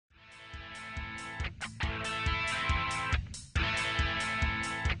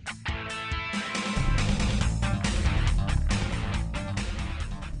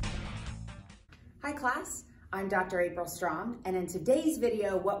class, I'm Dr. April Strom, and in today's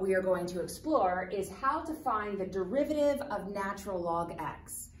video, what we are going to explore is how to find the derivative of natural log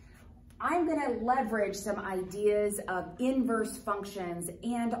x. I'm going to leverage some ideas of inverse functions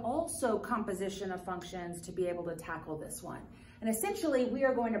and also composition of functions to be able to tackle this one. And essentially, we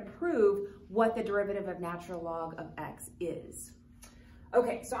are going to prove what the derivative of natural log of x is.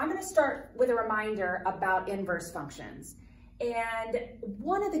 Okay, so I'm going to start with a reminder about inverse functions. And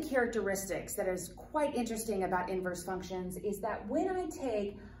one of the characteristics that is quite interesting about inverse functions is that when I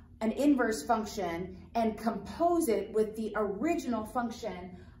take an inverse function and compose it with the original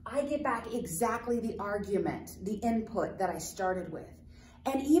function, I get back exactly the argument, the input that I started with.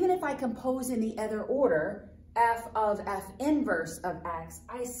 And even if I compose in the other order, f of f inverse of x,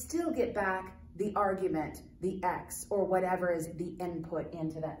 I still get back the argument, the x, or whatever is the input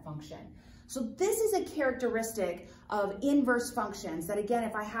into that function. So this is a characteristic of inverse functions that, again,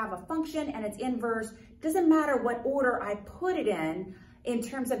 if I have a function and it's inverse, doesn't matter what order I put it in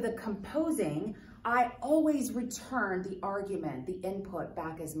terms of the composing, I always return the argument, the input,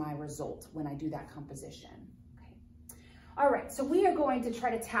 back as my result when I do that composition. Okay. All right, so we are going to try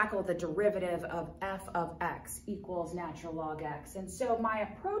to tackle the derivative of f of x equals natural log x. And so my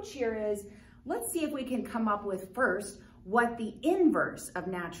approach here is, let's see if we can come up with first what the inverse of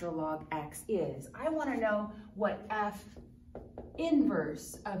natural log x is. I want to know what f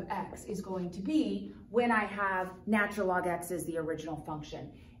inverse of x is going to be when I have natural log x as the original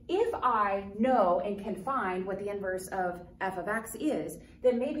function. If I know and can find what the inverse of f of x is,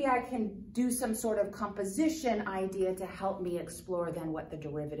 then maybe I can do some sort of composition idea to help me explore then what the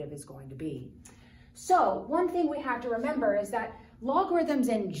derivative is going to be. So one thing we have to remember is that logarithms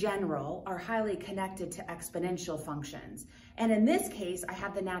in general are highly connected to exponential functions. And in this case, I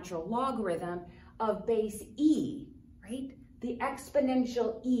have the natural logarithm of base e, right? The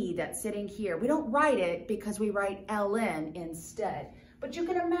exponential e that's sitting here. We don't write it because we write ln instead. But you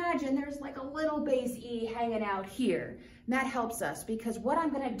can imagine there's like a little base e hanging out here. And that helps us because what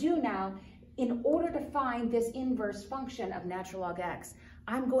I'm going to do now, in order to find this inverse function of natural log x,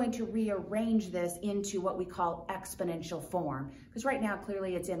 I'm going to rearrange this into what we call exponential form, because right now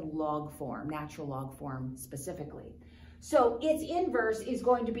clearly it's in log form, natural log form specifically. So its inverse is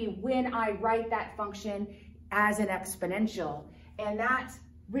going to be when I write that function as an exponential, and that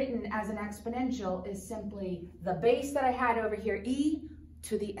written as an exponential is simply the base that I had over here, e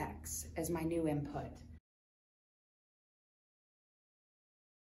to the x as my new input.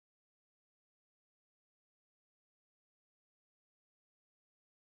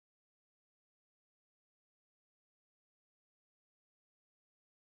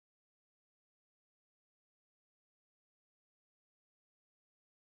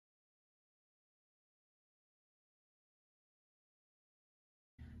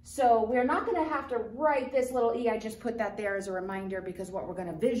 So we're not going to have to write this little e, I just put that there as a reminder because what we're going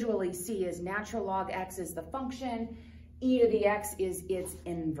to visually see is natural log x is the function, e to the x is its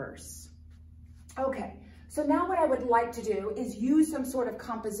inverse. Okay, so now what I would like to do is use some sort of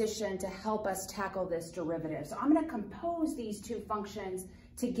composition to help us tackle this derivative. So I'm going to compose these two functions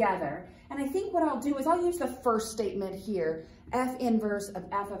together, and I think what I'll do is I'll use the first statement here, f inverse of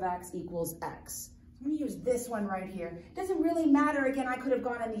f of x equals x. I'm going to use this one right here. It doesn't really matter. Again, I could have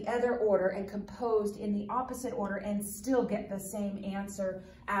gone in the other order and composed in the opposite order and still get the same answer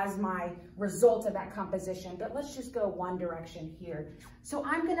as my result of that composition. But let's just go one direction here. So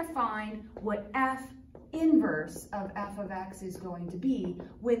I'm going to find what f inverse of f of x is going to be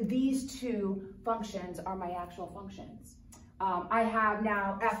when these two functions are my actual functions. I have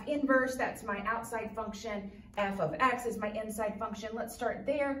now f inverse, that's my outside function. F of x is my inside function. Let's start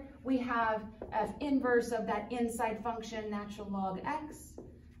there. We have f inverse of that inside function, natural log x.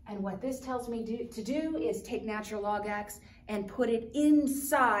 And what this tells me to do is take natural log x and put it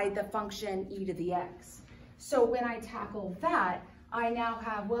inside the function e to the x. So when I tackle that, I now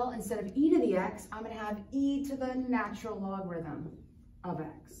have, well, instead of e to the x, I'm going to have e to the natural logarithm of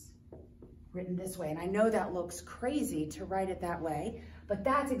x. Written this way. And I know that looks crazy to write it that way, but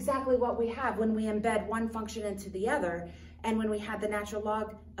that's exactly what we have when we embed one function into the other. And when we have the natural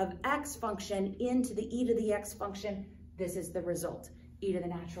log of x function into the e to the x function, this is the result, e to the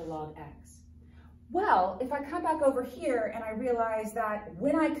natural log x. Well, if I come back over here and I realize that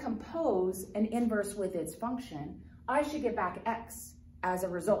when I compose an inverse with its function, I should get back x as a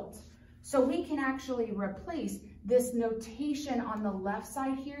result. So we can actually replace this notation on the left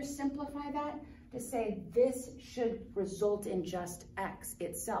side here, simplify that to say this should result in just x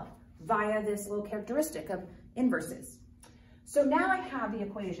itself via this little characteristic of inverses. So now I have the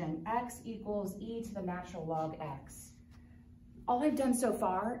equation x equals e to the natural log x. all I've done so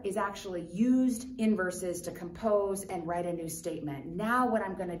far is actually used inverses to compose and write a new statement. Now what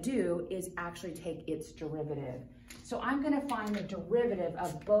I'm gonna do is actually take its derivative. So I'm gonna find the derivative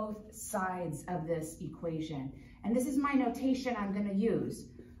of both sides of this equation. And this is my notation I'm gonna use.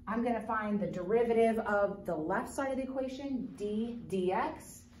 I'm gonna find the derivative of the left side of the equation, d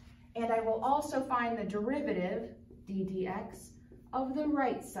dx, and I will also find the derivative, d dx, of the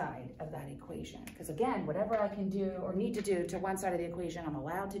right side of that equation. Because again, whatever I can do or need to do to one side of the equation, I'm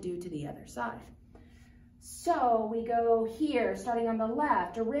allowed to do to the other side. So we go here, starting on the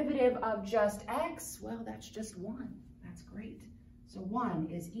left, derivative of just x, well, that's just 1. That's great. So 1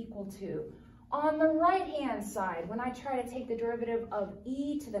 is equal to, on the right-hand side, when I try to take the derivative of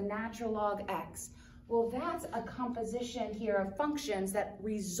e to the natural log x, well, that's a composition here of functions that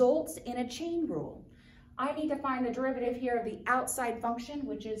results in a chain rule. I need to find the derivative here of the outside function,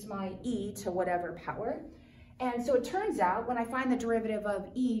 which is my e to whatever power. And so it turns out when I find the derivative of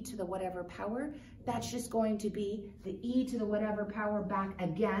e to the whatever power, that's just going to be the e to the whatever power back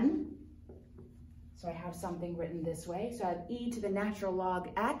again. So I have something written this way. So I have e to the natural log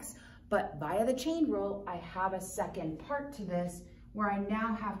x, but via the chain rule, I have a second part to this where I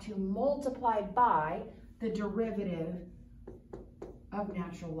now have to multiply by the derivative of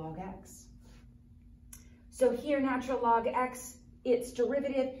natural log x. So here, natural log x, its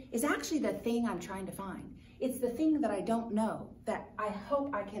derivative is actually the thing I'm trying to find. It's the thing that I don't know that I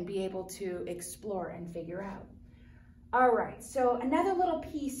hope I can be able to explore and figure out. All right, so another little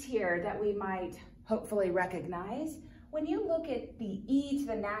piece here that we might hopefully recognize. When you look at the e to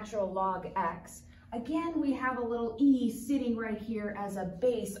the natural log x, again, we have a little e sitting right here as a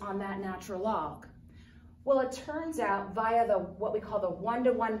base on that natural log. Well, it turns out via what we call the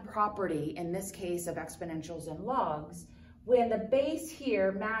one-to-one property, in this case of exponentials and logs, when the base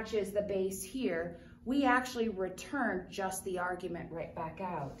here matches the base here, we actually return just the argument right back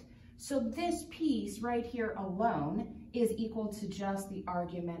out. So this piece right here alone is equal to just the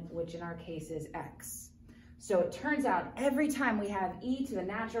argument, which in our case is x. So it turns out every time we have e to the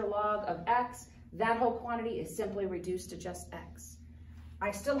natural log of x, that whole quantity is simply reduced to just x. I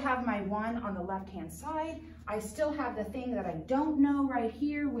still have my 1 on the left-hand side. I still have the thing that I don't know right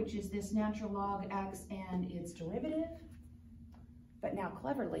here, which is this natural log x and its derivative. But now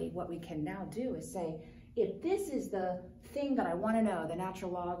cleverly, what we can now do is say, if this is the thing that I want to know, the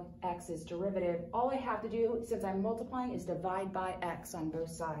natural log x's derivative, all I have to do, since I'm multiplying, is divide by x on both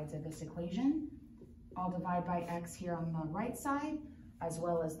sides of this equation. I'll divide by x here on the right side, as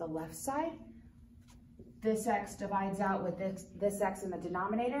well as the left side. This x divides out with this x in the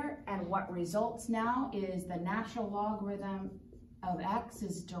denominator, and what results now is the natural logarithm of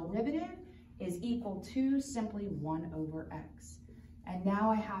x's derivative is equal to simply 1 over x. And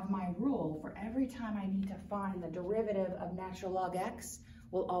now I have my rule for every time I need to find the derivative of natural log x,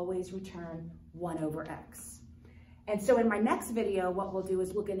 will always return 1 over x. And so in my next video, what we'll do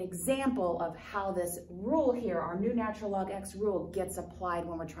is look at an example of how this rule here, our new natural log x rule, gets applied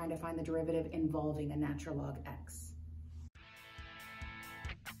when we're trying to find the derivative involving a natural log x.